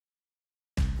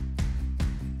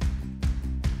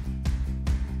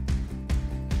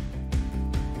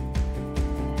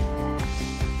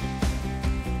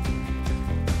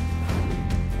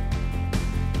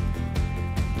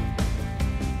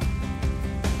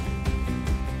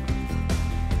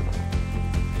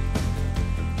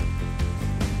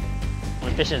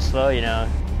fishing slow, you know,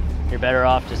 you're better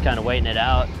off just kind of waiting it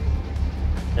out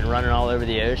than running all over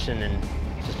the ocean and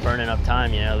just burning up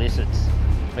time, you know. At least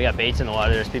we got baits in the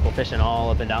water. There's people fishing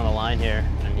all up and down the line here,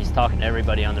 and he's talking to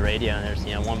everybody on the radio, and there's,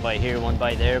 you know, one bite here, one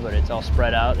bite there, but it's all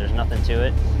spread out. There's nothing to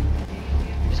it.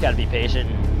 You just got to be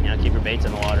patient and, you know, keep your baits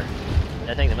in the water.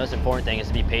 I think the most important thing is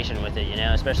to be patient with it, you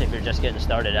know, especially if you're just getting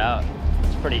started out.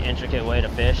 It's a pretty intricate way to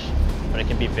fish, but it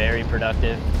can be very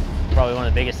productive. Probably one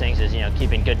of the biggest things is, you know,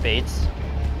 keeping good baits,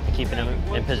 keeping them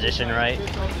in position right.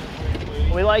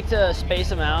 We like to space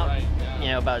them out, you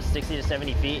know, about 60 to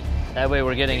 70 feet. That way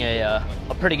we're getting a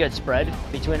pretty good spread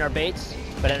between our baits,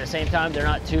 but at the same time, they're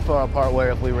not too far apart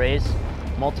where if we raise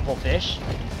multiple fish,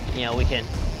 you know, we can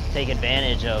take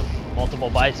advantage of multiple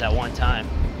bites at one time.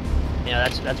 You know,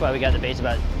 that's why we got the baits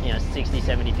about, you know, 60,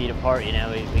 70 feet apart. You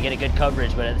know, we get a good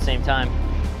coverage, but at the same time,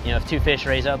 you know, if two fish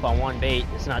raise up on one bait,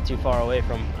 it's not too far away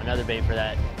from another bait for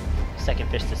that second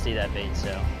fish to see that bait.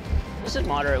 So this is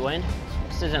moderate wind.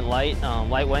 This isn't light.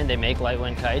 Light wind, they make light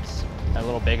wind kites. They're a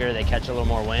little bigger, they catch a little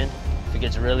more wind. If it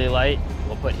gets really light,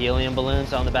 we'll put helium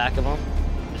balloons on the back of them.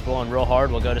 If it's blowing real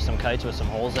hard, we'll go to some kites with some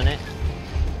holes in it.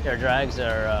 Our drags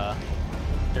are,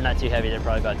 they're not too heavy. They're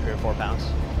probably about 3 or 4 pounds.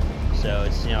 So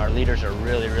it's, you know, our leaders are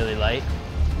really, really light.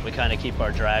 We kind of keep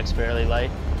our drags fairly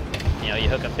light. You know, you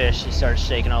hook a fish, he starts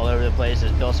shaking all over the place.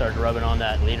 His bill starts rubbing on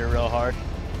that leader real hard.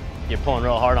 You're pulling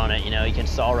real hard on it, you know, you can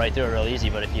saw right through it real easy,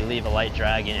 but if you leave a light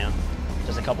drag, you know,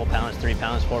 just a couple pounds, 3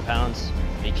 pounds, 4 pounds,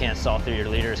 you can't saw through your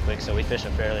leader as quick, so we fish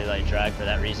a fairly light drag for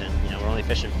that reason. You know, we're only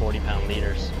fishing 40-pound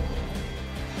leaders.